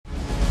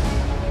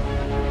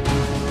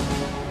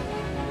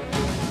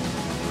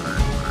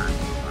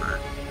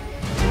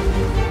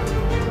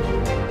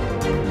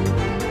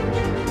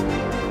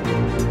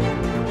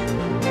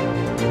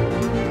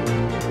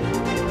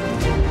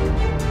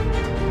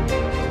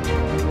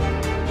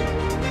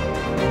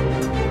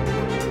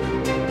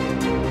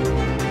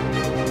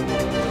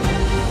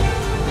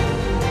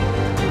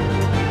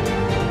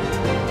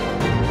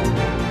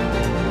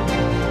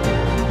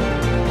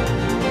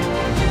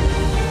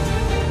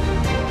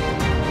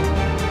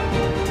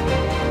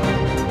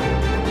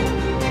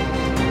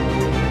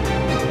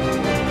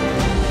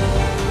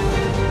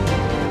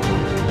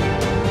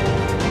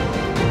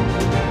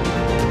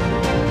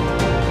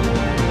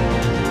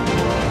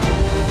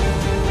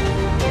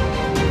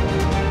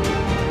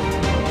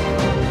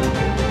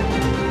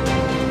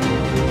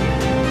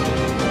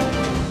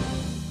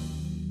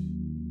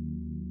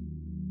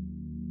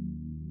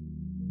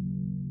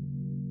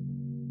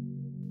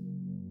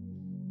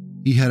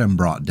He had him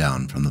brought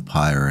down from the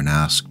pyre and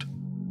asked,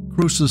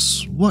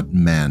 "Croesus, what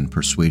man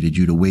persuaded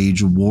you to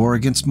wage a war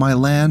against my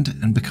land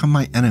and become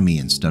my enemy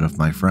instead of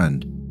my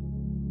friend?"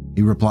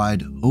 He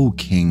replied, "O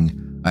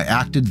king, I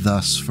acted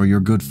thus for your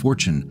good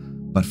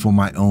fortune, but for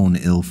my own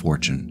ill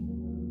fortune.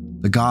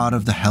 The god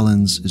of the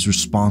Hellenes is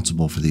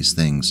responsible for these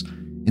things,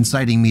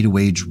 inciting me to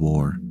wage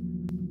war.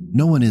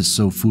 No one is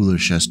so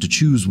foolish as to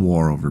choose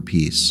war over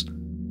peace.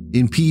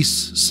 In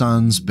peace,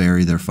 sons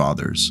bury their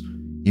fathers.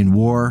 In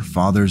war,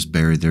 fathers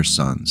bury their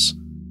sons.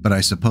 But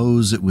I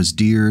suppose it was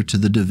dear to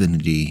the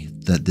divinity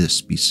that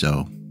this be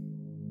so."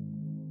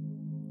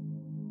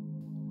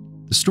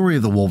 The story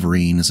of the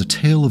Wolverine is a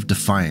tale of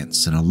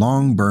defiance in a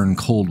long-burn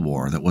Cold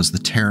War that was the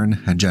Terran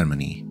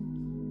hegemony.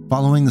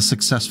 Following the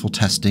successful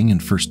testing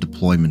and first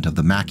deployment of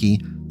the Maquis,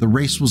 the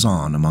race was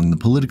on among the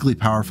politically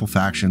powerful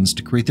factions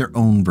to create their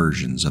own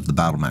versions of the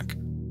battlemech.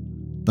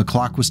 The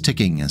clock was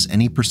ticking as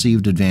any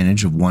perceived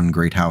advantage of one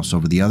great house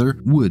over the other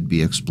would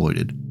be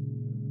exploited.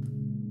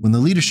 When the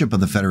leadership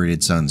of the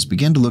Federated Sons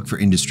began to look for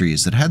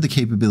industries that had the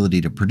capability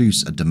to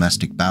produce a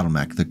domestic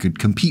battlemech that could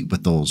compete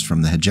with those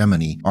from the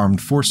hegemony armed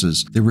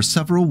forces, there were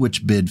several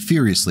which bid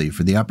furiously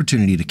for the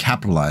opportunity to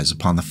capitalize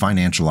upon the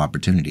financial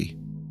opportunity.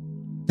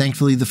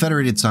 Thankfully, the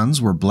Federated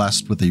Sons were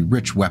blessed with a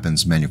rich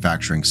weapons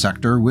manufacturing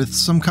sector, with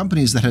some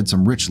companies that had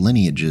some rich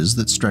lineages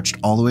that stretched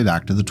all the way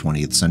back to the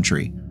 20th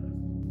century.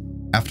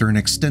 After an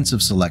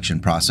extensive selection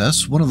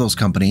process, one of those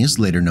companies,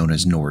 later known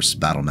as Norse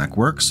Battlemech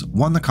Works,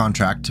 won the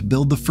contract to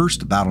build the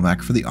first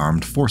battlemech for the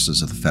armed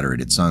forces of the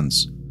Federated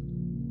Sons.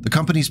 The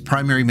company's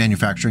primary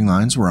manufacturing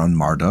lines were on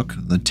Marduk,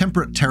 the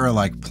temperate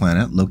Terra-like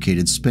planet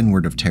located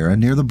spinward of Terra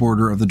near the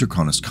border of the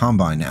Draconis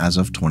Combine as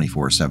of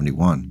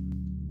 2471.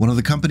 One of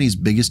the company's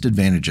biggest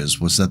advantages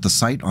was that the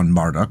site on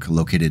Marduk,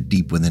 located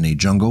deep within a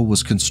jungle,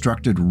 was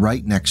constructed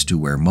right next to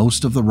where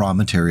most of the raw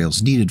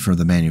materials needed for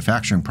the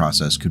manufacturing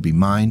process could be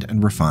mined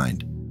and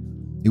refined.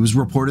 It was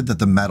reported that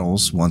the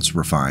metals, once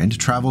refined,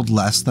 traveled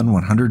less than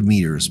 100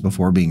 meters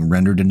before being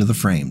rendered into the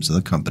frames of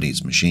the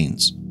company's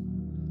machines.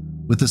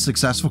 With the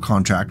successful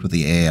contract with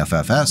the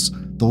AFFS,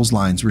 those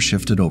lines were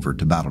shifted over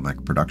to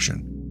battlemech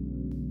production.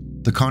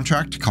 The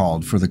contract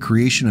called for the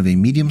creation of a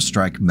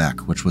medium-strike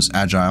mech which was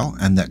agile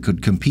and that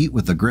could compete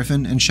with the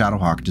Griffin and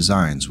Shadowhawk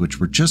designs, which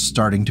were just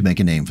starting to make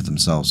a name for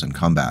themselves in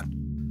combat.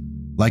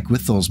 Like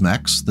with those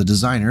mechs, the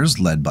designers,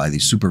 led by the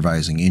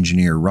supervising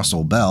engineer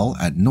Russell Bell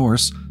at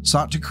Norse,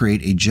 sought to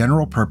create a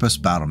general-purpose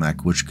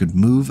battlemech which could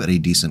move at a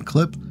decent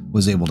clip,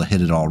 was able to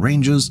hit at all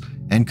ranges,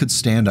 and could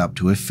stand up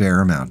to a fair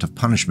amount of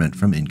punishment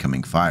from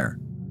incoming fire.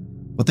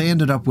 What they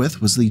ended up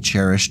with was the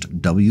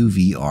cherished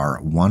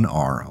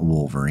WVR-1R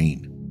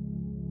Wolverine.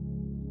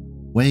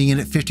 Weighing in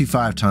at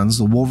 55 tons,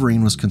 the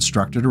Wolverine was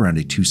constructed around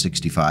a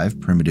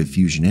 265 primitive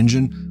fusion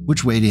engine,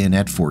 which weighed in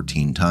at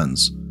 14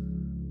 tons.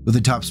 With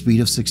a top speed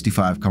of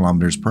 65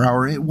 km per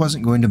hour, it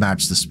wasn't going to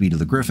match the speed of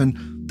the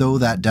Griffin, though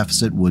that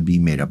deficit would be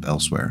made up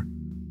elsewhere.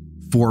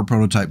 4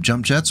 prototype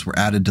jump jets were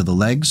added to the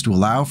legs to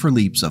allow for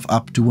leaps of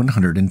up to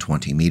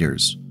 120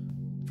 meters.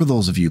 For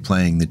those of you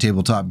playing the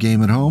tabletop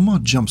game at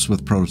home, jumps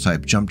with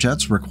prototype jump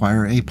jets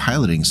require a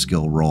piloting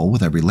skill roll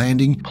with every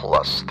landing,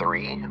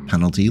 +3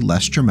 penalty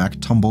lest your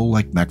mech tumble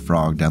like Mech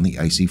Frog down the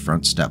icy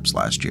front steps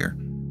last year.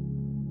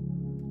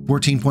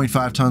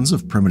 14.5 tons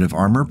of primitive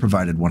armor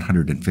provided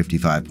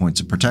 155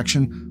 points of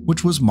protection,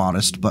 which was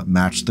modest but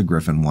matched the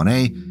Griffin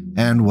 1A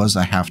and was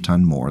a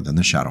half-ton more than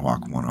the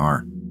Shadowhawk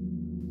 1R.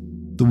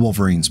 The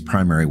Wolverine's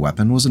primary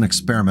weapon was an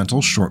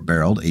experimental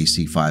short-barreled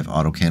AC-5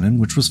 autocannon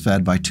which was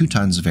fed by 2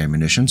 tons of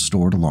ammunition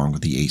stored along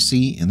with the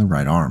AC in the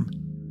right arm.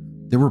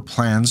 There were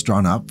plans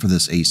drawn up for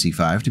this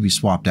AC-5 to be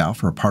swapped out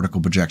for a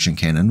particle projection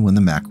cannon when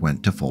the mech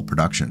went to full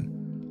production.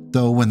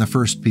 Though when the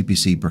first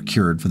PPC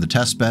procured for the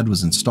testbed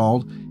was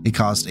installed, it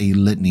caused a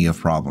litany of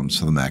problems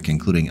for the mech,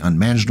 including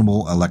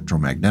unmanageable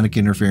electromagnetic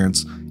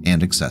interference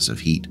and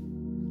excessive heat.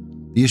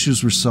 The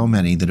issues were so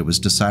many that it was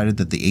decided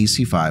that the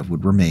AC-5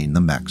 would remain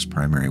the mech's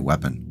primary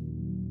weapon.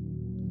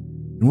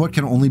 In what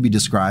can only be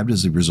described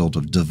as a result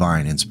of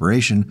divine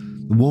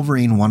inspiration, the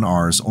Wolverine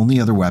 1R's only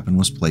other weapon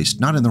was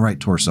placed not in the right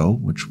torso,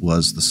 which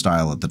was the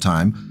style at the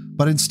time,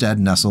 but instead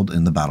nestled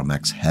in the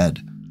battlemech's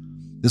head.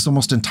 This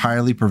almost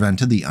entirely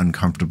prevented the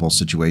uncomfortable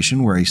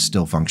situation where a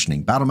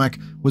still-functioning battlemech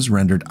was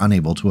rendered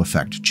unable to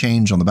effect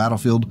change on the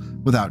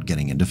battlefield without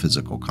getting into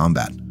physical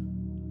combat.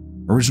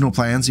 Original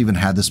plans even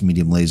had this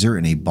medium laser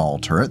in a ball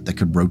turret that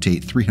could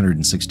rotate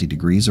 360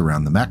 degrees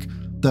around the mech,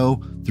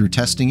 though through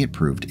testing it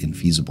proved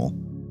infeasible.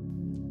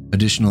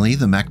 Additionally,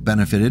 the mech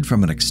benefited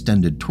from an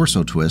extended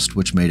torso twist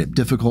which made it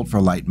difficult for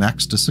light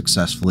mechs to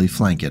successfully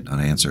flank it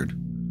unanswered.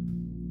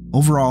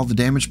 Overall, the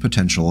damage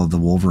potential of the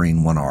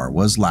Wolverine 1R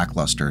was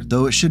lackluster,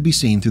 though it should be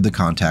seen through the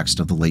context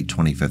of the late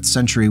 25th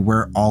century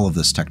where all of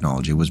this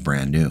technology was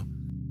brand new.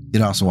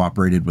 It also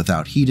operated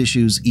without heat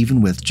issues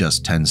even with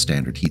just 10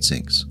 standard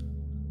heatsinks.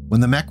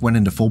 When the mech went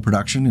into full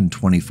production in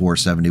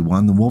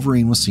 2471, the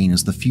Wolverine was seen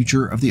as the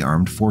future of the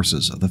armed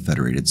forces of the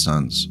Federated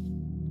Sons.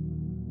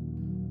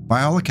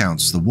 By all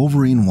accounts, the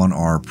Wolverine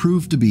 1R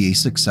proved to be a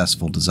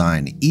successful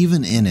design,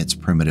 even in its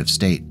primitive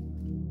state.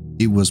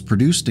 It was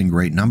produced in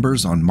great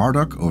numbers on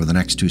Marduk over the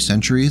next 2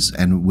 centuries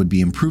and would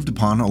be improved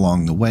upon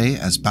along the way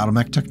as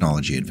battlemech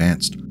technology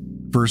advanced.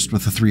 First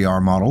with the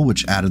 3R model,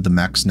 which added the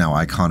mech's now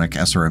iconic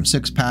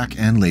SRM-6 pack,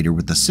 and later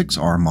with the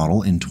 6R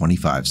model in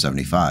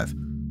 2575.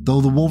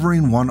 Though the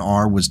Wolverine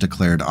 1R was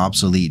declared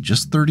obsolete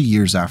just 30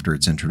 years after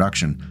its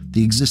introduction,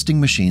 the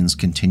existing machines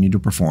continued to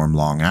perform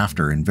long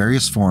after in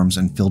various forms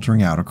and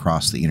filtering out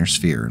across the inner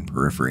sphere and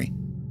periphery.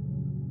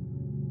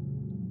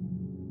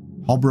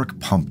 Holbrook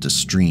pumped a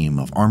stream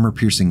of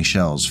armor-piercing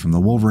shells from the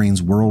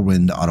Wolverine's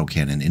whirlwind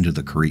autocannon into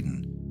the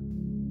Kuritan.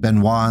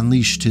 Benoit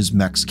unleashed his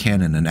mech's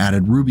cannon and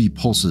added ruby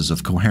pulses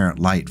of coherent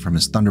light from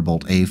his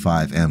Thunderbolt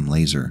A5M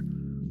laser.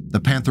 The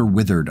Panther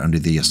withered under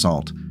the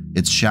assault.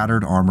 Its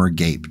shattered armor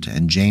gaped,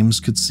 and James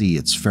could see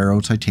its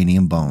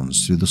ferro-titanium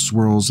bones through the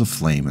swirls of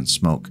flame and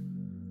smoke.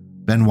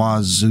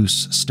 Benoit's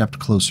Zeus stepped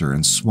closer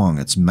and swung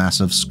its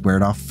massive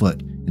squared-off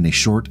foot in a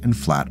short and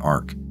flat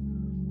arc.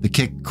 The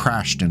kick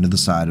crashed into the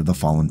side of the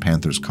fallen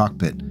Panther's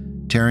cockpit,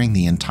 tearing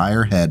the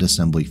entire head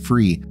assembly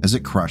free as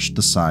it crushed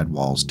the side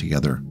walls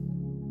together.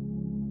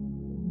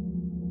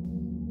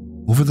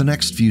 Over the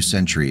next few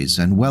centuries,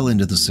 and well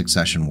into the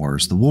Succession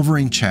Wars, the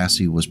Wolverine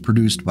chassis was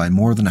produced by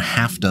more than a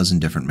half-dozen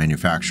different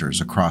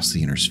manufacturers across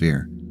the inner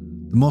sphere.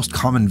 The most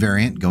common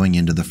variant going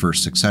into the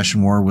first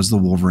Succession War was the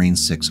Wolverine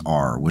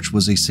 6R, which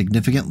was a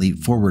significant leap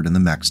forward in the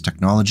mech's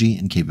technology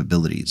and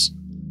capabilities.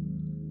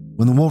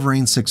 When the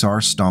Wolverine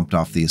 6R stomped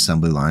off the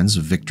assembly lines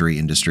of Victory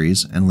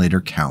Industries and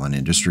later Callan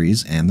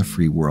Industries and the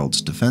Free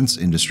World's Defense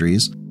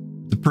Industries,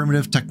 the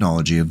primitive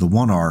technology of the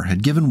 1R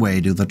had given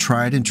way to the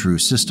tried and true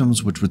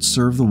systems which would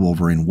serve the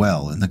Wolverine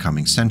well in the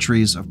coming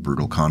centuries of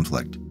brutal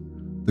conflict.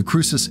 The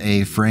Crucis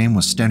A frame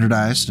was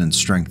standardized and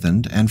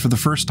strengthened, and for the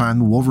first time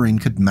the Wolverine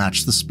could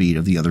match the speed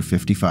of the other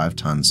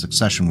 55-ton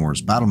Succession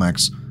Wars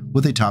battlemechs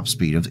with a top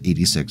speed of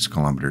 86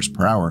 km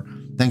per hour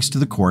thanks to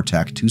the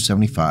CoreTech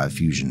 275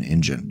 fusion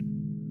engine.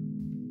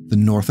 The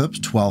Northup's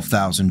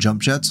 12,000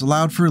 jump jets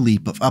allowed for a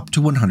leap of up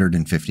to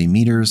 150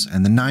 meters,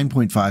 and the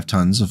 9.5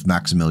 tons of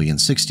Maximilian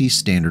 60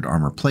 standard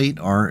armor plate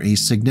are a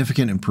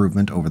significant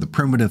improvement over the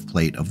primitive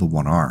plate of the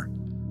 1R.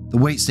 The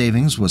weight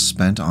savings was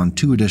spent on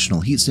 2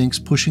 additional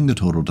heatsinks, pushing the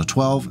total to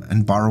 12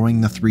 and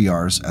borrowing the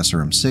 3R's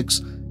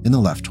SRM-6 in the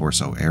left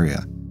torso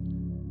area.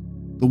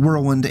 The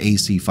Whirlwind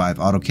AC-5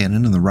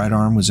 autocannon in the right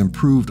arm was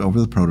improved over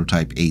the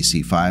prototype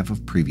AC-5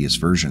 of previous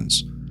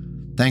versions.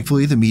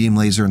 Thankfully, the medium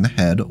laser in the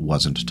head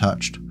wasn't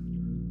touched.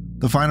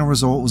 The final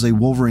result was a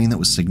Wolverine that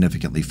was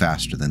significantly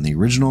faster than the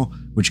original,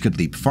 which could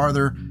leap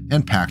farther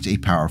and packed a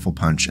powerful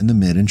punch in the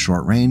mid and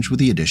short range with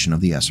the addition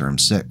of the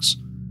SRM-6.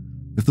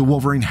 If the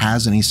Wolverine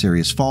has any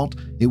serious fault,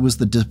 it was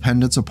the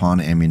dependence upon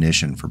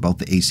ammunition for both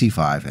the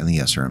AC-5 and the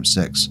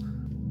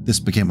SRM-6. This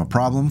became a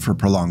problem for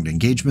prolonged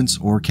engagements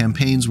or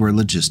campaigns where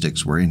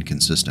logistics were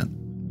inconsistent.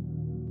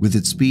 With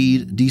its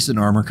speed, decent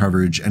armor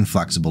coverage, and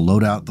flexible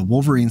loadout, the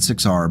Wolverine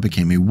 6R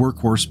became a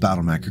workhorse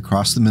battlemech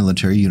across the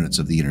military units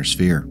of the Inner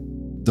Sphere,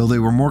 though they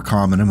were more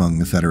common among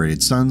the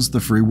Federated Suns,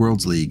 the Free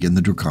Worlds League, and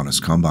the Draconis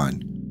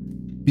Combine.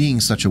 Being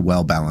such a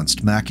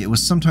well-balanced mech, it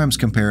was sometimes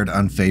compared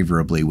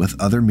unfavorably with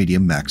other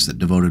medium mechs that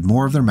devoted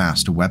more of their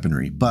mass to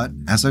weaponry, but,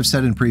 as I've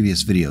said in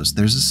previous videos,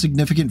 there's a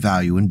significant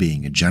value in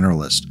being a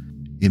generalist.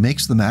 It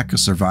makes the mech a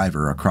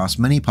survivor across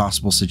many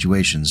possible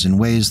situations in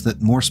ways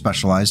that more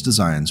specialized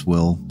designs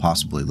will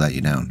possibly let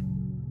you down.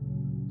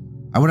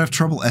 I would have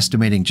trouble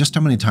estimating just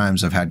how many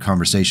times I've had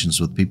conversations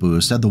with people who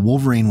said the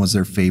Wolverine was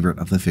their favorite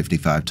of the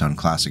 55-ton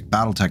classic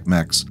BattleTech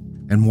mechs,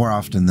 and more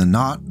often than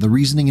not, the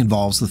reasoning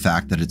involves the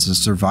fact that it's a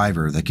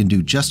survivor that can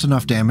do just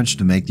enough damage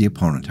to make the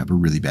opponent have a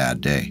really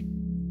bad day.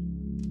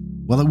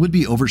 While it would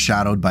be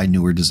overshadowed by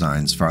newer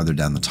designs farther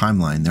down the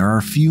timeline, there are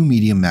a few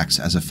medium mechs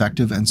as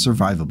effective and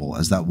survivable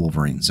as that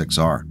Wolverine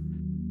 6R.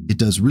 It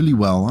does really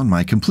well on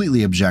my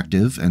completely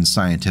objective and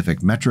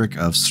scientific metric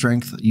of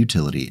strength,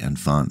 utility, and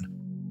fun.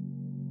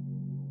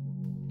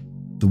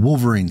 The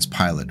Wolverine's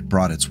pilot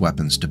brought its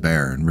weapons to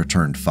bear and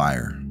returned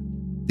fire.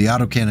 The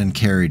autocannon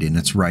carried in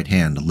its right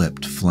hand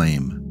lipped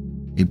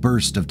flame. A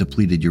burst of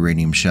depleted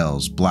uranium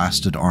shells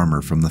blasted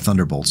armor from the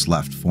Thunderbolt's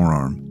left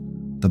forearm.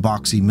 The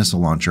boxy missile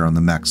launcher on the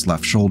mech's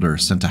left shoulder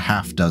sent a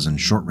half-dozen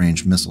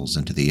short-range missiles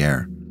into the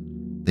air.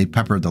 They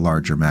peppered the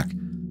larger mech,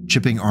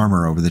 chipping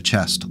armor over the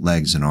chest,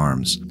 legs, and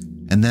arms.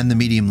 And then the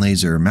medium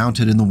laser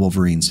mounted in the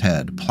Wolverine's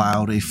head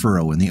plowed a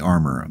furrow in the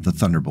armor of the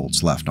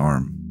Thunderbolt's left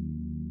arm.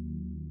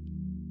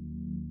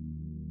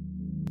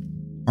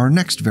 Our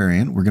next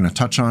variant we're going to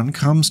touch on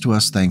comes to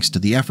us thanks to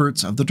the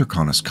efforts of the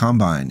Draconis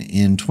Combine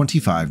in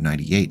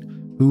 2598,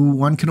 who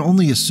one can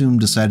only assume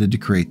decided to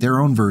create their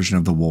own version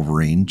of the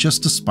Wolverine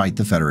just to spite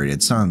the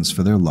Federated Suns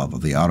for their love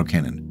of the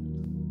autocannon.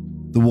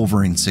 The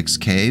Wolverine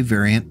 6K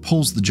variant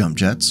pulls the jump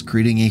jets,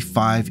 creating a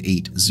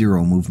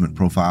 5-8-0 movement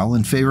profile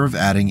in favor of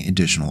adding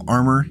additional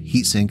armor,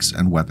 heatsinks,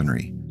 and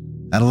weaponry.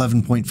 At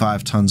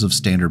 11.5 tons of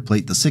standard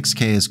plate, the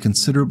 6K is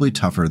considerably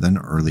tougher than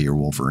earlier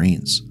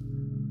Wolverines.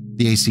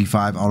 The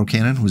AC-5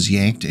 autocannon was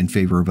yanked in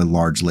favor of a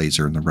large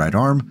laser in the right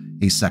arm,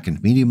 a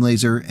second medium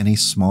laser, and a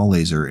small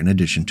laser in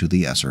addition to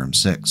the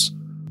SRM-6.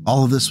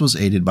 All of this was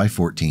aided by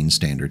 14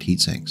 standard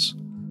heatsinks.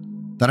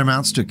 That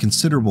amounts to a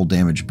considerable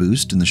damage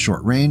boost in the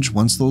short range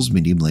once those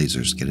medium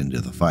lasers get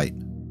into the fight.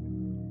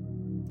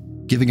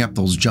 Giving up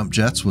those jump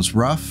jets was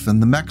rough,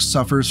 and the mech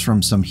suffers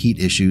from some heat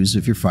issues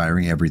if you're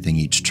firing everything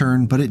each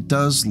turn, but it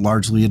does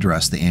largely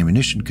address the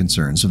ammunition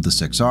concerns of the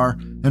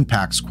 6R and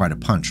packs quite a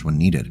punch when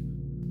needed.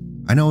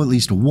 I know at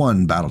least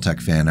one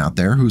BattleTech fan out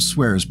there who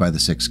swears by the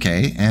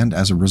 6K, and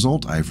as a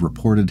result I've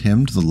reported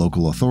him to the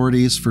local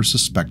authorities for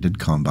suspected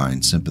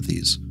Combine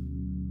sympathies.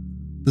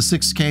 The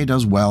 6K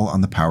does well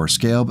on the power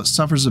scale, but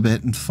suffers a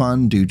bit in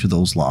fun due to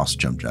those lost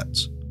jump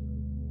jets.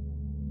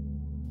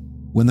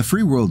 When the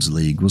Free Worlds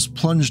League was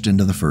plunged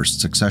into the First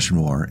Succession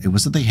War, it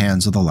was at the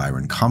hands of the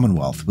Lyran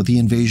Commonwealth with the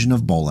invasion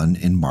of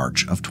Bolin in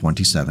March of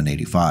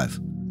 2785.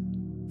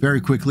 Very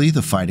quickly,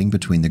 the fighting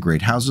between the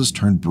Great Houses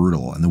turned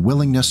brutal, and the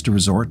willingness to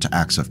resort to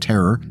acts of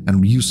terror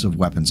and use of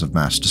weapons of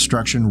mass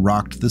destruction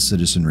rocked the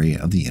citizenry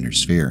of the Inner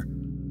Sphere.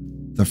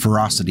 The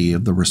ferocity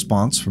of the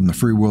response from the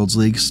Free Worlds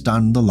League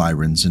stunned the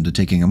Lyrans into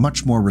taking a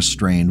much more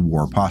restrained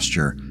war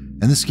posture,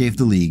 and this gave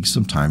the League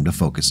some time to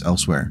focus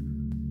elsewhere.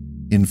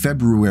 In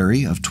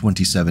February of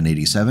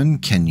 2787,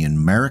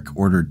 Kenyon Merrick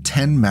ordered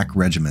 10 mech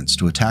regiments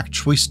to attack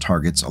choice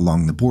targets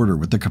along the border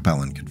with the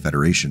Capellan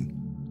Confederation.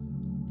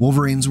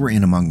 Wolverines were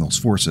in among those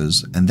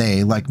forces, and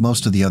they, like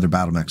most of the other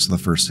battlemechs of the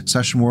First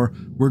Succession War,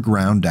 were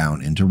ground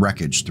down into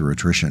wreckage through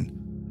attrition.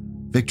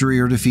 Victory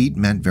or defeat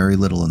meant very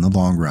little in the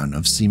long run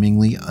of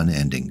seemingly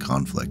unending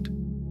conflict.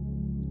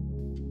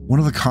 One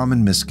of the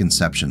common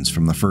misconceptions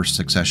from the First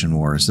Succession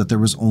War is that there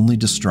was only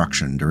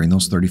destruction during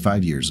those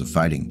 35 years of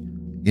fighting.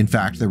 In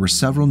fact, there were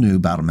several new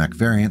BattleMech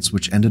variants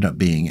which ended up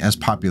being as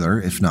popular,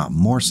 if not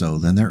more so,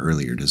 than their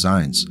earlier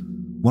designs.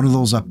 One of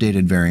those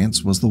updated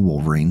variants was the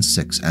Wolverine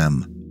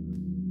 6M.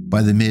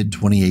 By the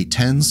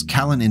mid-2810s,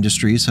 Callan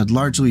Industries had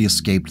largely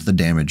escaped the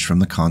damage from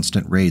the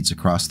constant raids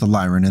across the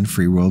Lyran and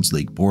Free Worlds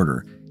League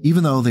border,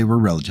 even though they were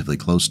relatively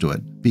close to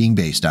it, being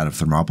based out of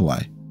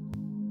Thermopylae.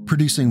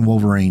 Producing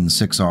Wolverine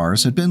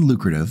 6Rs had been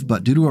lucrative,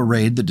 but due to a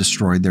raid that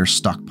destroyed their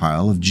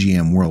stockpile of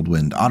GM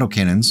Whirlwind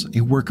autocannons,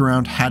 a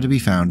workaround had to be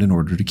found in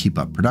order to keep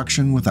up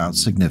production without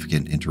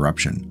significant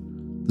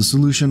interruption. The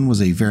solution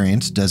was a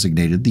variant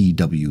designated the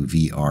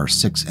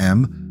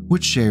WVR-6M,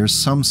 which shares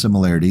some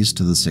similarities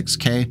to the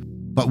 6K,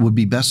 but would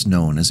be best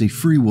known as a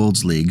Free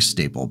Worlds League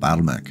staple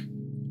battlemech.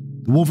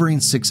 The Wolverine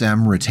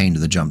 6M retained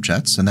the jump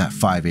jets and that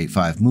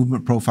 585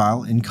 movement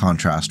profile in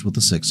contrast with the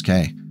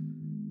 6K.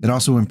 It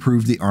also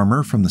improved the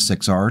armor from the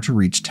 6R to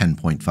reach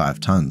 10.5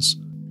 tons.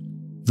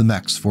 The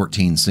mech's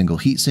 14 single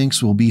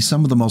heatsinks will be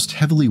some of the most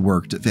heavily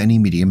worked of any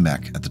medium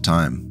mech at the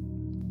time.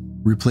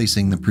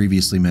 Replacing the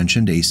previously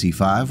mentioned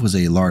AC-5 was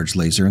a large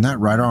laser in that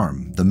right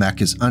arm. The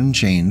mech is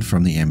unchained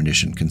from the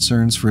ammunition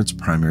concerns for its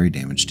primary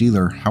damage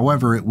dealer,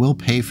 however it will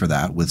pay for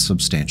that with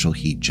substantial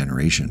heat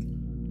generation.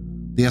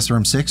 The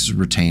SRM-6 is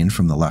retained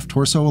from the left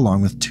torso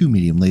along with 2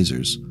 medium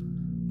lasers,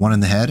 one in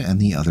the head and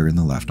the other in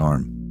the left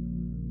arm.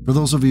 For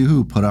those of you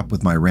who put up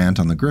with my rant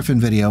on the Griffin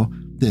video,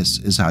 this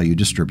is how you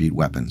distribute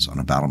weapons on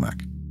a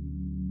battlemech.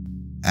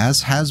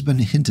 As has been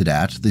hinted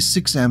at, the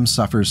 6M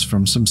suffers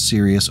from some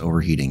serious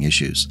overheating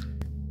issues.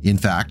 In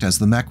fact, as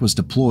the mech was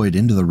deployed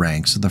into the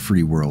ranks of the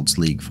Free Worlds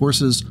League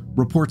forces,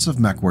 reports of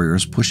mech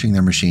warriors pushing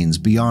their machines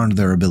beyond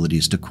their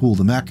abilities to cool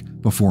the mech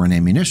before an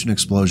ammunition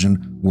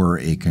explosion were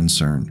a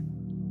concern.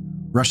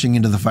 Rushing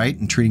into the fight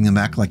and treating the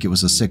mech like it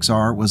was a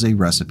 6R was a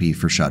recipe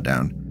for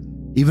shutdown.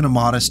 Even a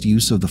modest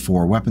use of the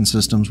 4 weapon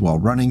systems while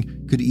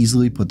running could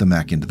easily put the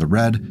mech into the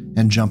red,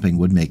 and jumping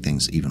would make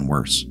things even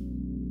worse.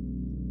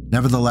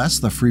 Nevertheless,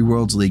 the Free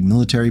Worlds League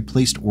military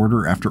placed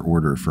order after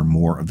order for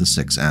more of the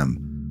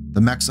 6M. The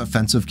mech's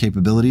offensive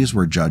capabilities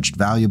were judged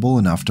valuable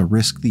enough to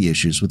risk the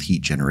issues with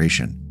heat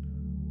generation.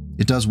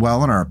 It does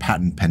well on our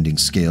patent-pending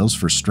scales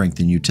for strength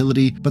and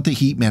utility, but the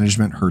heat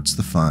management hurts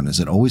the fun as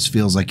it always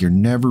feels like you're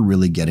never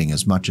really getting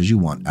as much as you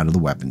want out of the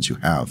weapons you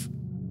have.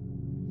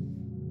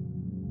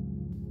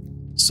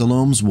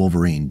 Salome's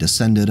Wolverine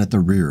descended at the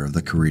rear of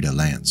the Kurita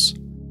Lance.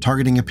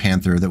 Targeting a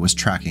panther that was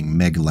tracking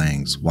Meg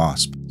Lang's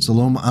Wasp,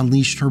 Salome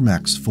unleashed her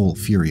mech's full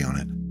fury on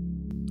it.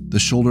 The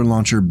shoulder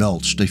launcher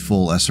belched a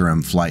full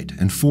SRM flight,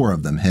 and 4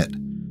 of them hit.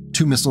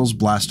 2 missiles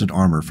blasted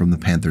armor from the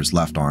panther's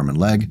left arm and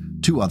leg,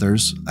 2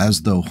 others,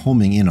 as though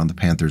homing in on the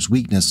panther's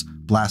weakness,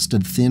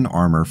 blasted thin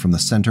armor from the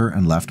center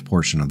and left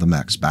portion of the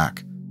mech's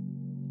back.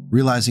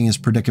 Realizing his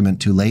predicament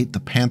too late, the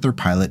panther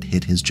pilot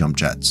hit his jump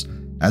jets.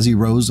 As he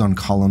rose on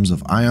columns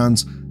of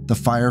ions, the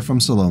fire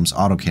from Salome's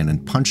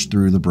autocannon punched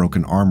through the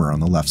broken armor on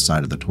the left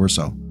side of the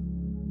torso.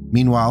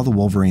 Meanwhile, the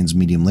Wolverine's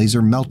medium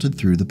laser melted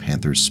through the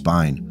panther's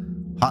spine.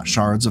 Hot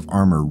shards of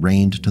armor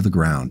rained to the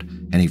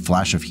ground, and a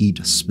flash of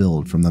heat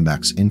spilled from the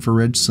mech's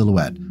infrared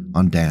silhouette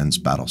on Dan's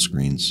battle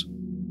screens.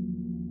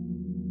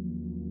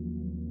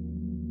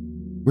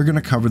 We're going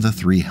to cover the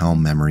 3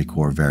 Helm Memory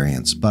Core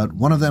variants, but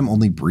one of them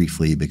only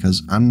briefly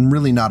because I'm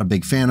really not a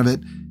big fan of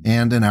it,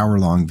 and an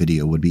hour-long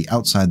video would be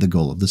outside the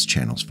goal of this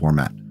channel's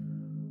format.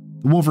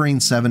 The Wolverine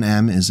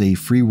 7M is a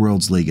Free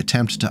Worlds League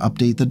attempt to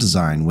update the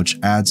design, which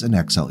adds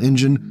an XL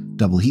engine,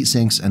 double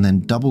heatsinks, and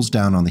then doubles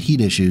down on the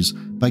heat issues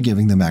by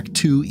giving the mech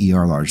 2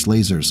 ER large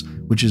lasers,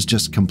 which is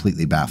just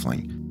completely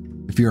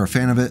baffling. If you're a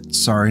fan of it,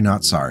 sorry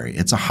not sorry.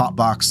 It's a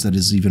hotbox that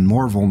is even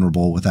more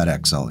vulnerable with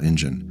that XL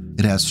engine.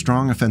 It has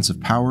strong offensive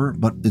power,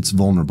 but it's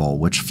vulnerable,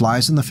 which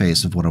flies in the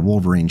face of what a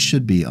Wolverine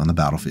should be on the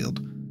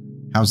battlefield.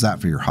 How's that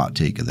for your hot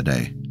take of the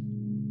day?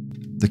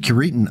 The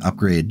Kuritan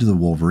upgrade to the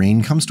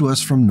Wolverine comes to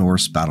us from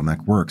Norse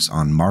BattleMech Works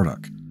on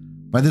Marduk.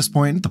 By this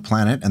point, the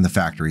planet and the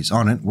factories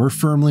on it were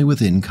firmly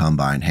within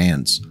combined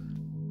hands.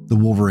 The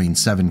Wolverine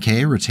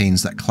 7K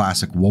retains that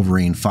classic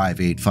Wolverine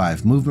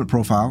 585 movement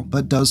profile,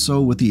 but does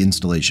so with the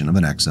installation of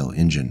an XL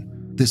engine.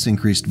 This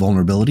increased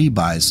vulnerability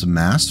buys some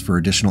mass for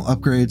additional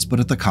upgrades,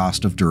 but at the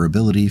cost of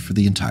durability for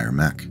the entire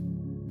mech.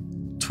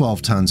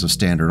 12 tons of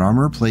standard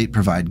armor plate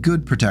provide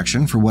good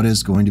protection for what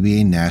is going to be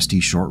a nasty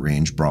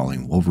short-range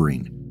brawling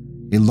Wolverine.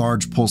 A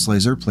large pulse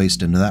laser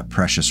placed into that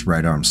precious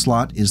right arm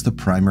slot is the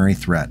primary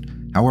threat.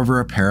 However,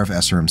 a pair of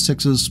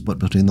SRM-6s split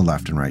between the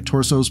left and right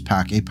torsos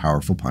pack a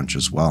powerful punch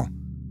as well.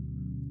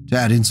 To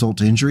add insult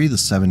to injury, the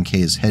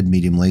 7K's head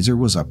medium laser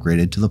was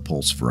upgraded to the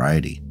pulse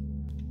variety.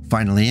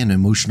 Finally, an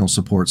emotional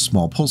support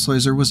small pulse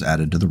laser was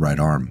added to the right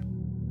arm.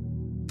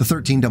 The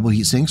 13 double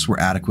heatsinks were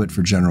adequate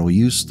for general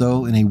use,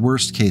 though in a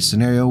worst case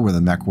scenario where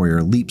the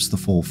Mechwarrior leaps the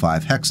full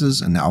 5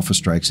 hexes and alpha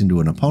strikes into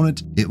an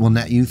opponent, it will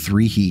net you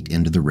 3 heat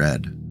into the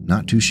red.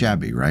 Not too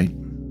shabby, right?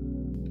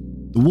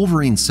 The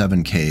Wolverine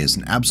 7K is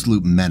an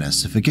absolute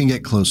menace if it can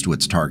get close to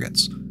its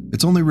targets.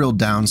 Its only real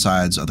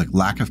downsides are the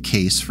lack of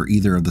case for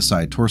either of the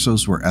side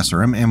torsos where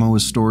SRM ammo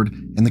is stored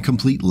and the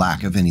complete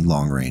lack of any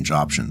long-range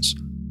options.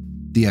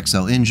 The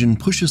XL engine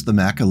pushes the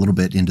mech a little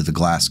bit into the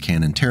glass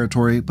cannon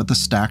territory, but the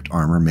stacked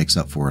armor makes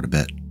up for it a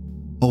bit.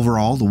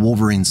 Overall, the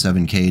Wolverine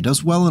 7K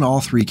does well in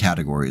all 3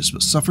 categories,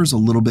 but suffers a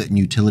little bit in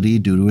utility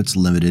due to its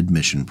limited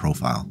mission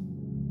profile.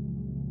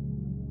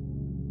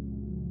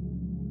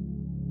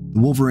 The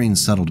Wolverine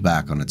settled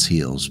back on its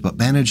heels, but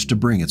managed to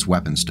bring its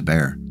weapons to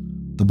bear.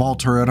 The ball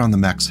turret on the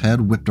mech's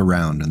head whipped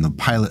around, and the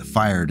pilot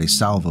fired a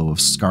salvo of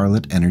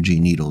scarlet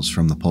energy needles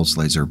from the pulse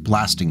laser,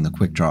 blasting the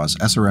Quickdraw's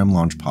SRM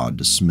launch pod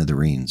to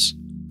smithereens.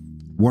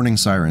 Warning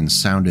sirens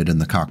sounded in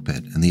the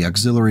cockpit, and the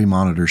auxiliary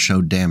monitor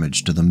showed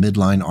damage to the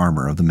midline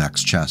armor of the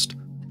mech's chest.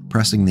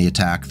 Pressing the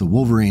attack, the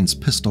Wolverine's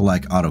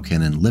pistol-like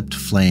autocannon lipped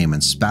flame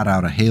and spat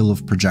out a hail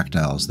of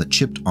projectiles that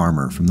chipped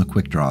armor from the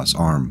Quickdraw's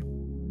arm.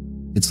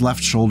 Its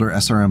left shoulder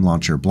SRM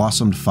launcher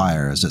blossomed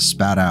fire as it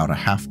spat out a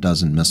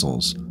half-dozen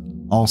missiles.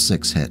 All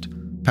 6 hit,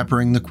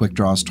 peppering the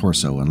Quickdraw's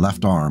torso and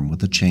left arm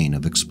with a chain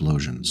of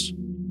explosions.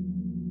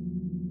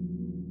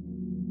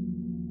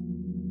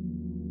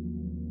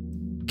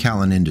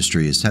 Callan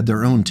Industries had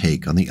their own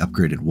take on the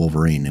upgraded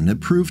Wolverine, and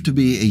it proved to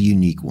be a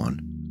unique one.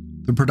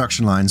 The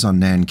production lines on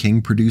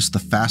Nanking produced the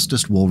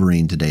fastest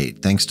Wolverine to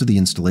date thanks to the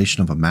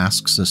installation of a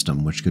mask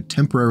system which could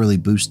temporarily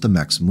boost the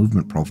mech's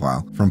movement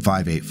profile from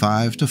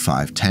 585 to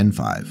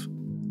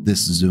 510.5.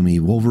 This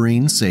zoomy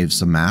Wolverine saves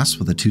some mass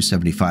with a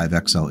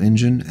 275 XL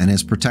engine and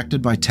is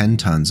protected by 10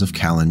 tons of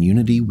Callan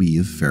Unity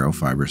Weave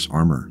ferrofibrous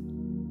armor.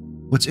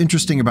 What's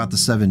interesting about the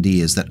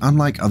 7D is that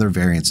unlike other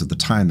variants at the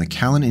time, the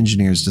Callan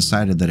engineers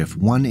decided that if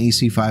one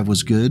AC5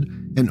 was good,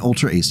 an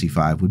Ultra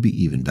AC5 would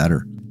be even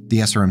better. The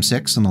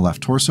SRM-6 on the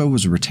left torso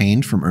was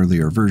retained from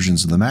earlier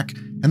versions of the mech,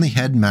 and the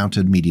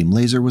head-mounted medium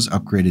laser was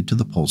upgraded to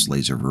the pulse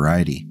laser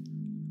variety.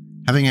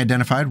 Having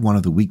identified one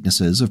of the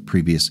weaknesses of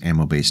previous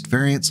ammo-based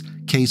variants,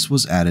 case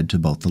was added to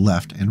both the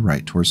left and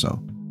right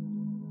torso.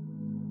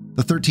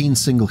 The 13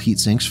 single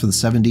heatsinks for the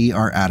 7D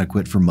are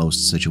adequate for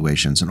most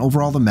situations, and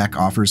overall the mech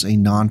offers a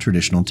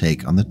non-traditional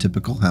take on the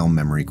typical Helm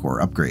memory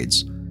core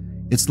upgrades.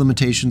 Its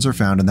limitations are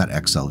found in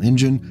that XL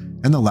engine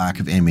and the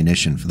lack of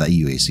ammunition for that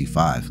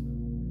UAC-5.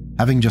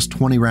 Having just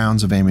 20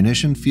 rounds of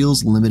ammunition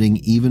feels limiting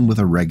even with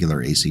a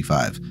regular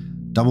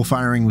AC-5. Double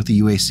firing with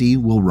the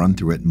UAC will run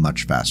through it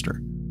much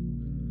faster.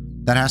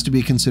 That has to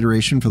be a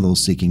consideration for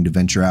those seeking to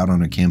venture out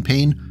on a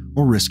campaign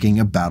or risking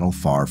a battle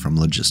far from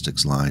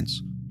logistics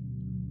lines.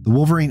 The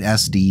Wolverine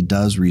SD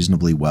does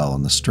reasonably well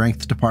in the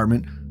strength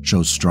department,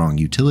 shows strong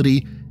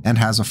utility, and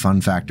has a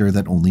fun factor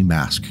that only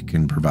Mask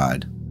can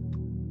provide.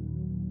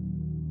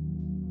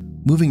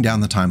 Moving down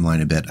the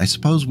timeline a bit, I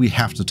suppose we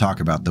have to talk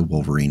about the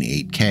Wolverine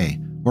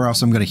 8K, or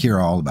else I'm going to hear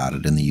all about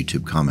it in the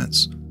YouTube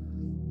comments.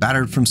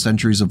 Battered from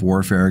centuries of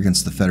warfare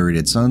against the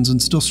Federated Suns and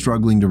still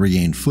struggling to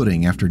regain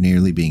footing after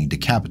nearly being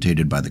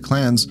decapitated by the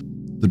clans,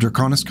 the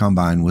Draconis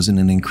Combine was in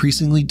an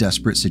increasingly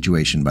desperate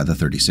situation by the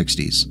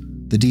 3060s.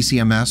 The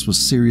DCMS was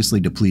seriously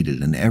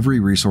depleted and every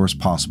resource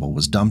possible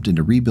was dumped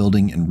into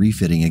rebuilding and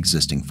refitting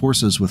existing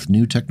forces with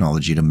new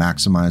technology to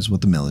maximize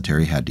what the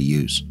military had to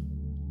use.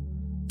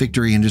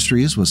 Victory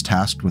Industries was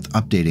tasked with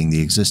updating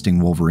the existing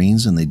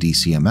Wolverines in the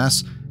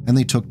DCMS, and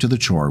they took to the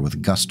chore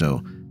with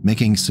gusto,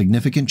 making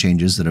significant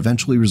changes that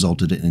eventually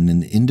resulted in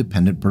an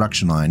independent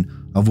production line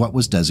of what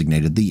was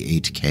designated the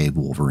 8K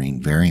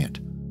Wolverine variant.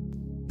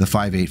 The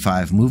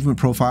 585 movement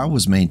profile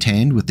was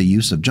maintained with the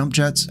use of jump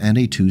jets and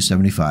a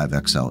 275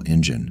 XL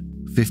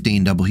engine.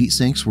 15 double heat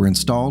sinks were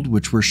installed,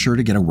 which were sure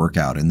to get a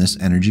workout in this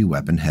energy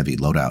weapon heavy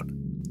loadout.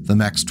 The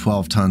mech's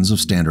 12 tons of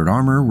standard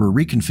armor were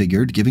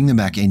reconfigured, giving the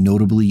mech a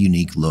notably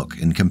unique look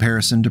in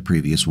comparison to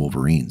previous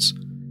Wolverines.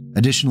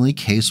 Additionally,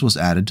 case was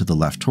added to the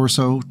left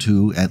torso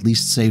to at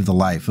least save the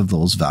life of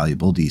those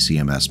valuable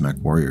DCMS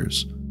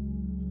Mechwarriors.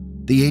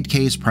 The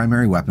 8K's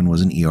primary weapon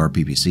was an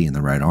ER-PPC in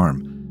the right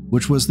arm,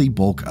 which was the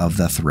bulk of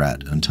the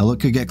threat until it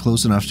could get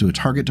close enough to a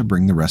target to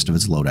bring the rest of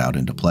its loadout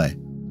into play.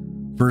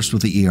 First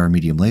with the ER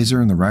medium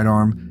laser in the right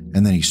arm,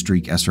 and then a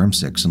streak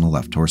SRM-6 in the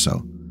left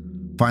torso.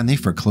 Finally,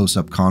 for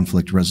close-up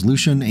conflict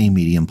resolution, a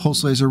medium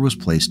pulse laser was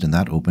placed in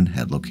that open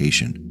head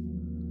location.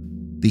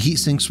 The heat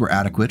sinks were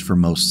adequate for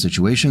most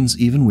situations,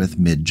 even with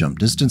mid-jump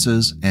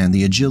distances, and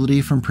the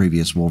agility from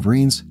previous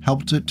Wolverines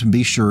helped it to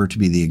be sure to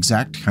be the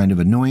exact kind of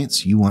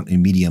annoyance you want a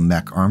medium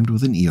mech armed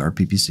with an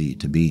ER-PPC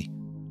to be.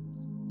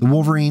 The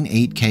Wolverine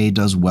 8K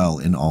does well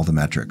in all the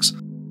metrics.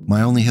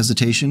 My only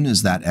hesitation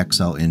is that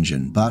XL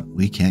engine, but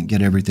we can't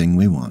get everything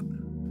we want.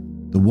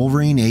 The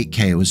Wolverine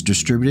 8K was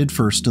distributed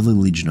first to the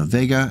Legion of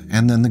Vega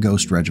and then the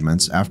Ghost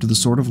regiments after the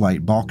Sword of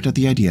Light balked at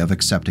the idea of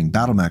accepting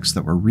battle mechs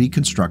that were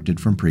reconstructed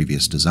from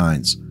previous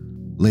designs.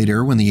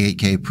 Later, when the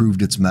 8K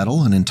proved its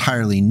mettle and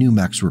entirely new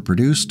mechs were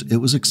produced, it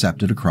was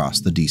accepted across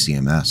the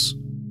DCMS.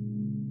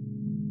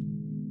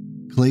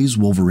 Clay's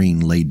Wolverine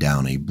laid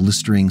down a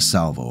blistering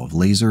salvo of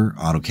laser,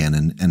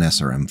 autocannon, and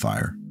SRM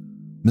fire.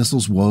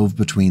 Missiles wove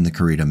between the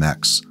Kurita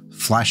mechs,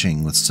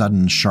 flashing with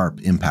sudden,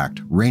 sharp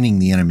impact, raining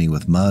the enemy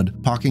with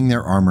mud, pocking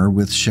their armor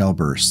with shell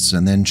bursts,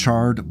 and then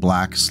charred,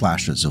 black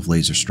slashes of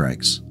laser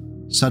strikes.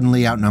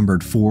 Suddenly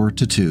outnumbered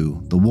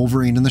 4-2, the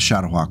Wolverine and the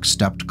Shadowhawk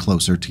stepped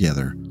closer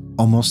together,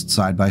 almost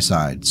side by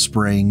side,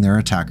 spraying their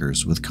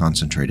attackers with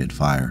concentrated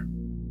fire.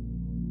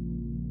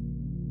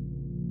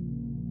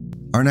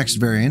 Our next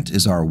variant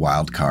is our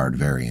wildcard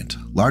variant,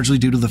 largely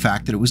due to the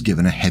fact that it was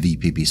given a heavy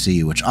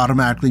PPC, which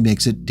automatically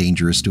makes it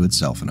dangerous to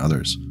itself and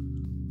others.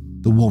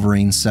 The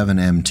Wolverine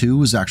 7M2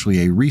 was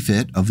actually a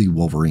refit of the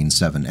Wolverine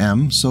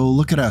 7M, so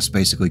look at us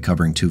basically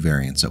covering two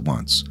variants at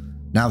once.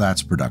 Now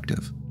that's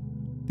productive.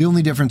 The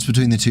only difference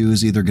between the two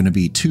is either going to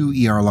be 2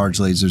 ER large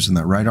lasers in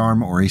that right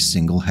arm or a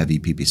single heavy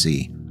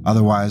PPC.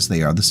 Otherwise,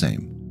 they are the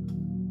same.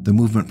 The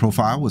movement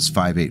profile was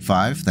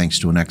 585 thanks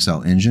to an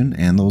XL engine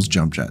and those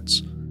jump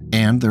jets.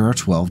 And there are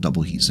 12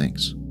 double heat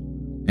sinks.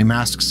 A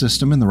mask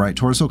system in the right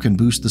torso can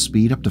boost the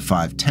speed up to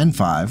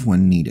 5.10.5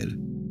 when needed.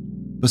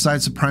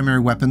 Besides the primary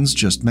weapons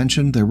just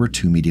mentioned, there were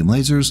 2 medium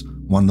lasers,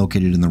 one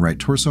located in the right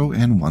torso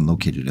and one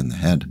located in the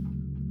head.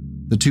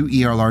 The 2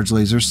 ER large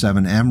laser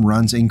 7M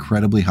runs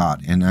incredibly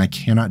hot, and I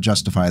cannot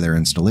justify their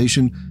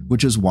installation,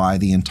 which is why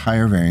the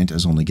entire variant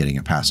is only getting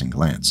a passing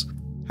glance.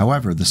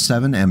 However, the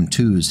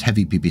 7M2's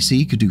heavy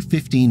PPC could do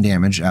 15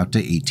 damage out to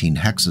 18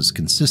 hexes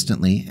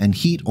consistently, and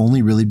heat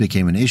only really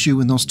became an issue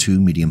when those 2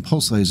 medium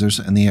pulse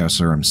lasers and the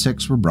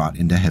SRM-6 were brought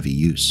into heavy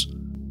use.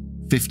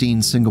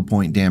 15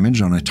 single-point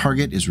damage on a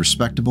target is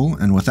respectable,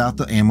 and without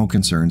the ammo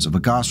concerns of a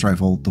Gauss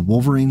rifle, the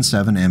Wolverine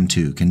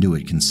 7M2 can do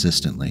it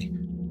consistently.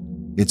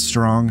 It's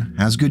strong,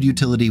 has good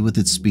utility with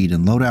its speed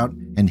and loadout,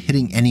 and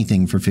hitting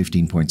anything for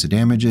 15 points of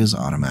damage is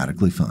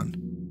automatically fun.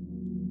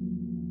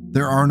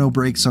 There are no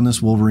breaks on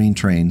this Wolverine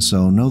train,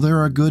 so know there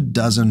are a good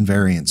dozen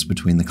variants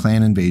between the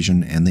Clan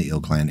Invasion and the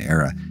IlClan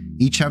era.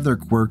 Each have their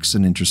quirks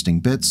and interesting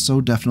bits,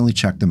 so definitely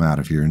check them out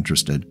if you're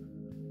interested.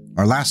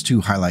 Our last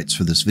 2 highlights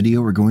for this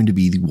video are going to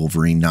be the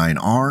Wolverine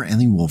 9R and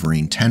the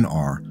Wolverine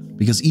 10R,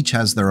 because each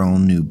has their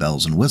own new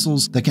bells and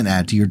whistles that can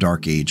add to your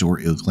Dark Age or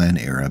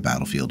IlClan era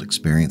battlefield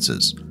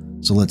experiences.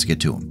 So let's get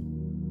to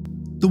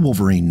them. The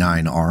Wolverine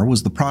 9R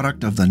was the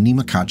product of the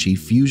Nimakachi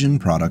Fusion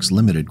Products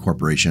Limited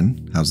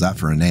Corporation, how's that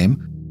for a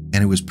name?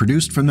 And it was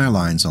produced from their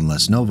lines on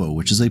Lesnovo,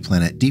 which is a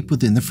planet deep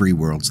within the Free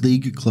Worlds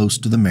League close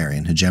to the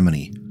Marian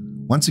hegemony.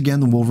 Once again,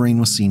 the Wolverine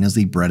was seen as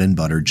the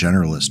bread-and-butter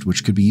generalist,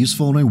 which could be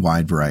useful in a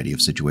wide variety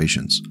of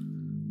situations.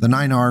 The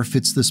 9R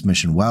fits this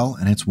mission well,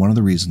 and it's one of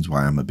the reasons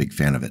why I'm a big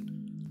fan of it.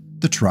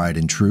 The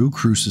tried-and-true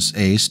Crucis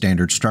A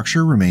standard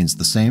structure remains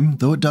the same,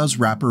 though it does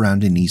wrap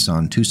around a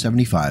Nissan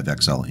 275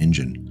 XL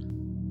engine.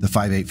 The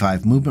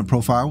 585 movement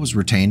profile was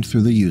retained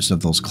through the use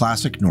of those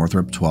classic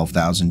Northrop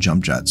 12,000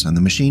 jump jets, and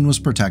the machine was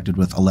protected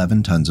with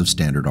 11 tons of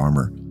standard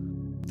armor.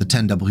 The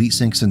 10 double heat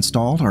sinks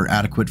installed are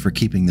adequate for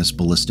keeping this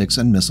ballistics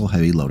and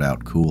missile-heavy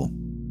loadout cool.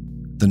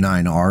 The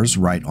 9R's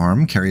right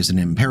arm carries an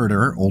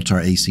Imperator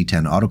Ultra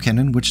AC-10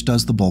 autocannon, which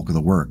does the bulk of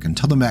the work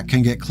until the mech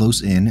can get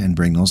close in and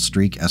bring those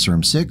streak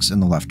SRM-6 in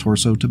the left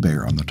torso to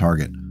bear on the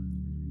target.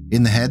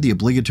 In the head, the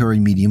obligatory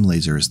medium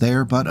laser is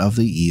there, but of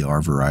the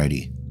ER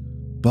variety.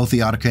 Both the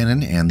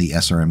autocannon and the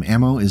SRM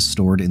ammo is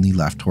stored in the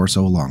left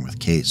torso along with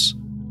case.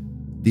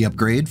 The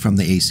upgrade from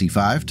the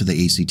AC-5 to the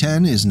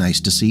AC-10 is nice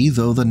to see,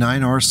 though the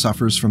 9R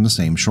suffers from the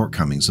same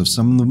shortcomings of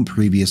some of the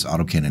previous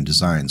autocannon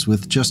designs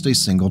with just a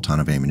single ton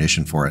of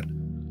ammunition for it.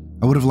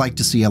 I would have liked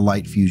to see a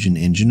light fusion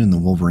engine in the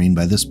Wolverine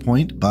by this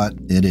point, but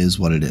it is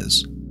what it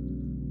is.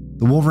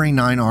 The Wolverine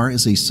 9R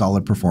is a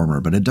solid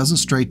performer, but it doesn't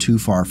stray too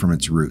far from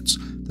its roots.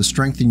 The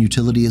strength and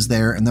utility is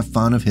there, and the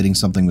fun of hitting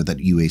something with that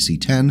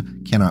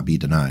UAC-10 cannot be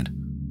denied.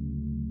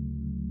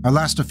 Our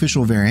last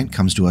official variant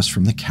comes to us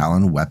from the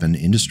Callan Weapon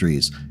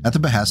Industries at the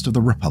behest of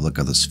the Republic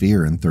of the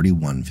Sphere in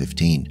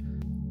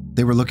 3115.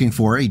 They were looking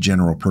for a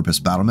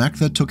general-purpose battle mech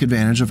that took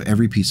advantage of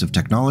every piece of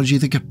technology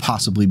that could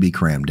possibly be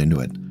crammed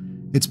into it.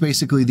 It's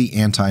basically the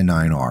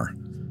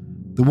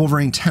anti-9R. The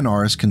Wolverine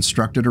 10R is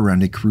constructed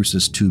around a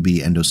Crucis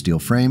 2B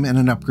endosteel frame and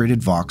an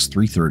upgraded Vox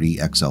 330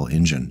 XL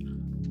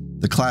engine.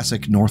 The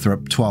classic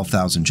Northrop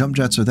 12,000 jump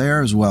jets are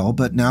there as well,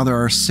 but now there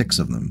are 6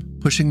 of them,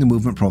 pushing the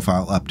movement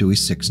profile up to a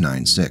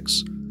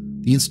 696.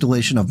 The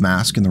installation of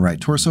mask in the right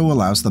torso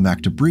allows the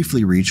mech to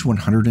briefly reach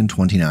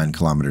 129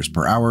 km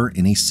per hour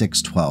in a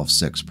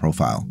 612-6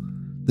 profile.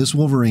 This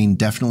Wolverine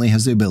definitely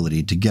has the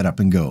ability to get up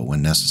and go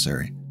when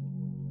necessary.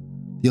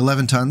 The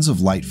 11 tons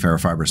of light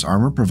ferrofibrous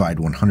armor provide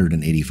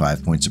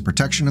 185 points of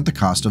protection at the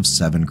cost of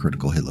 7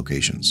 critical hit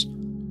locations.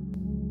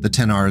 The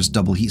 10R's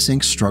double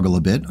heatsinks struggle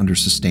a bit under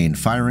sustained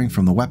firing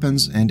from the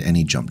weapons and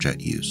any jump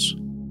jet use.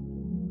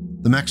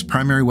 The mech's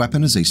primary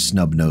weapon is a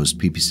snub-nosed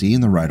PPC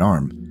in the right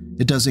arm.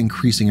 It does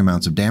increasing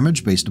amounts of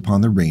damage based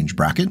upon the range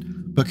bracket,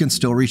 but can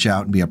still reach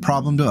out and be a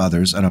problem to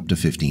others at up to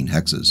 15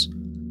 hexes.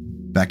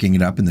 Backing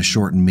it up in the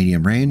short and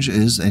medium range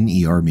is an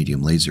ER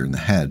medium laser in the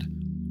head.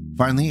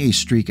 Finally, a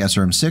Streak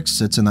SRM-6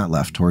 sits in that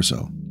left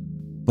torso.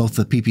 Both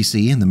the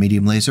PPC and the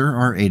medium laser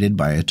are aided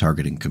by a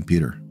targeting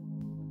computer.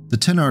 The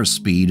 10R's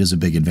speed is a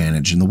big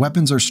advantage, and the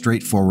weapons are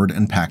straightforward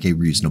and pack a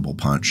reasonable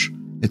punch.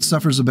 It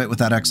suffers a bit with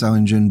that XL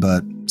engine,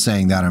 but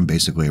saying that, I'm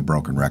basically a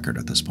broken record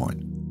at this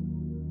point.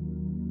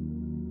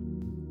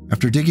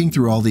 After digging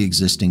through all the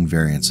existing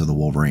variants of the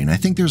Wolverine, I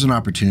think there's an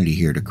opportunity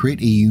here to create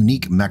a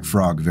unique Mech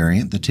Frog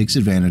variant that takes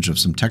advantage of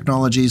some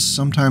technologies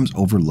sometimes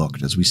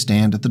overlooked as we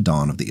stand at the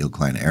dawn of the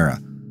IlClan era.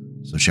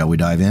 So shall we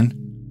dive in?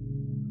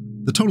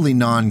 The totally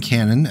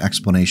non-canon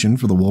explanation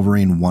for the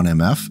Wolverine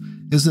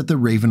 1MF is that the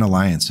Raven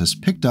Alliance has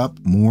picked up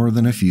more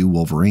than a few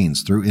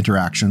Wolverines through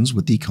interactions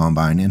with the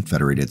Combine and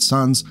Federated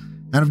Sons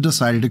and have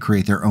decided to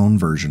create their own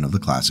version of the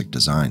classic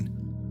design.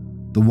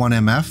 The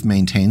 1MF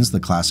maintains the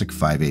classic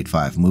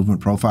 585 movement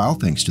profile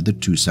thanks to the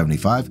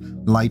 275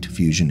 light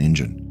fusion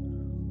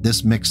engine.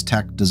 This mixed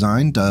tech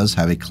design does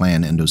have a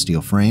Clan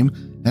endosteel frame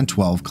and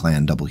 12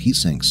 Clan double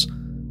heatsinks.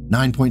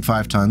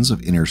 9.5 tons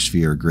of inner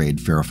sphere grade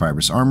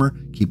ferrofibrous armor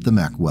keep the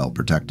mech well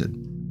protected.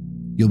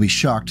 You'll be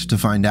shocked to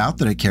find out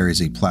that it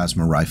carries a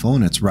plasma rifle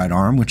in its right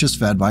arm, which is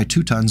fed by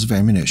 2 tons of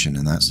ammunition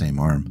in that same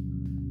arm.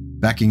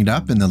 Backing it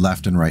up in the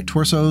left and right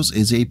torsos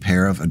is a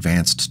pair of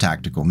Advanced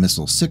Tactical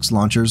Missile 6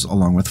 launchers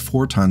along with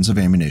 4 tons of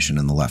ammunition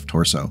in the left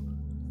torso.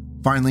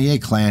 Finally, a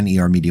Clan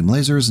ER medium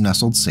laser is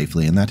nestled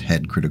safely in that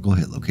head critical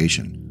hit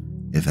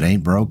location. If it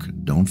ain't broke,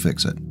 don't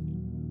fix it.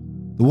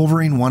 The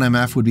Wolverine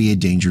 1MF would be a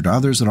danger to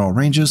others at all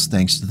ranges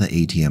thanks to the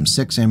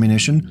ATM-6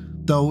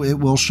 ammunition, though it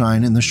will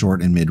shine in the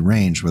short and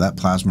mid-range where that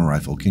plasma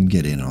rifle can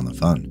get in on the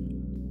fun.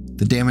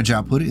 The damage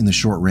output in the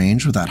short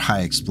range with that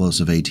high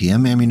explosive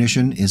ATM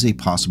ammunition is a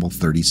possible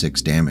 36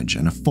 damage,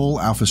 and a full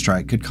Alpha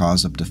Strike could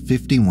cause up to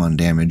 51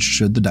 damage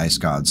should the dice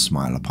gods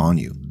smile upon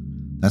you.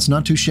 That's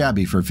not too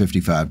shabby for a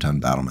 55-ton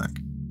battle mech.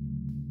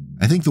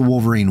 I think the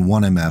Wolverine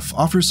 1MF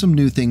offers some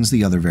new things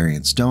the other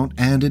variants don't,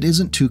 and it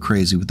isn't too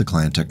crazy with the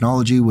Clan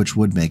technology, which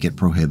would make it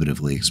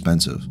prohibitively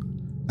expensive.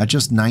 At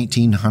just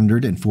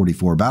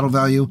 1,944 battle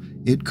value,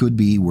 it could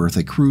be worth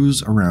a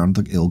cruise around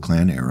the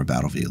IlClan era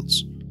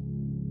battlefields.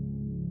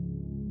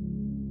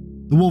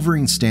 The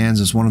Wolverine stands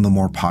as one of the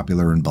more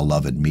popular and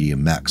beloved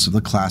medium mechs of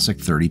the classic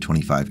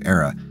 3025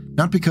 era,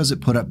 not because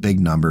it put up big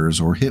numbers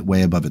or hit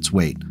way above its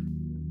weight.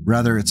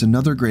 Rather, it's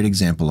another great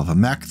example of a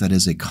mech that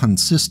is a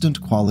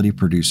consistent quality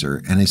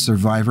producer and a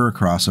survivor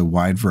across a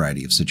wide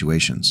variety of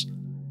situations.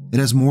 It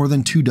has more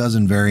than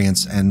 24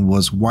 variants and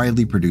was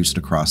widely produced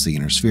across the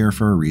Inner Sphere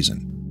for a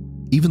reason.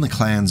 Even the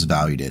clans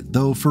valued it,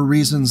 though for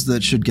reasons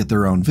that should get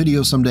their own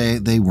video someday,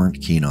 they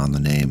weren't keen on the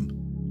name.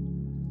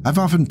 I've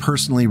often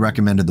personally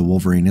recommended the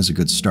Wolverine as a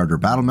good starter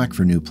battle mech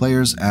for new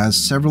players, as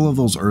several of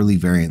those early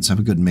variants have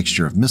a good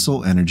mixture of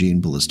missile, energy,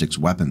 and ballistics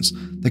weapons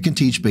that can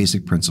teach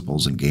basic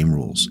principles and game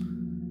rules.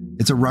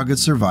 It's a rugged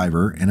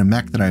survivor and a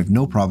mech that I have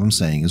no problem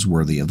saying is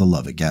worthy of the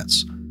love it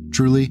gets.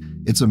 Truly,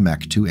 it's a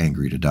mech too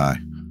angry to die.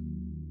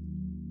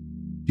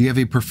 Do you have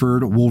a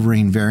preferred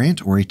Wolverine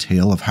variant or a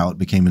tale of how it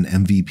became an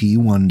MVP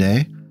one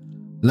day?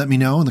 Let me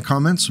know in the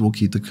comments, we'll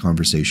keep the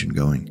conversation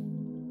going.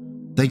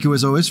 Thank you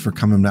as always for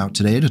coming out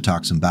today to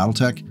talk some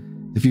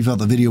BattleTech. If you felt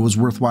the video was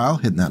worthwhile,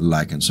 hitting that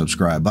like and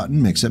subscribe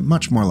button makes it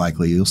much more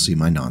likely you'll see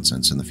my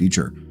nonsense in the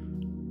future.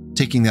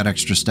 Taking that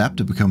extra step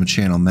to become a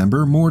channel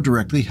member more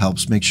directly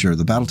helps make sure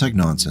the BattleTech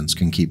nonsense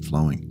can keep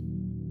flowing.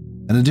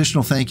 An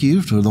additional thank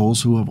you to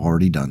those who have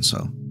already done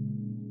so.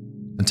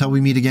 Until we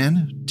meet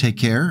again, take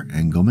care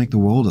and go make the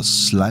world a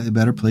slightly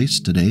better place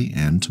today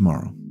and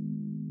tomorrow.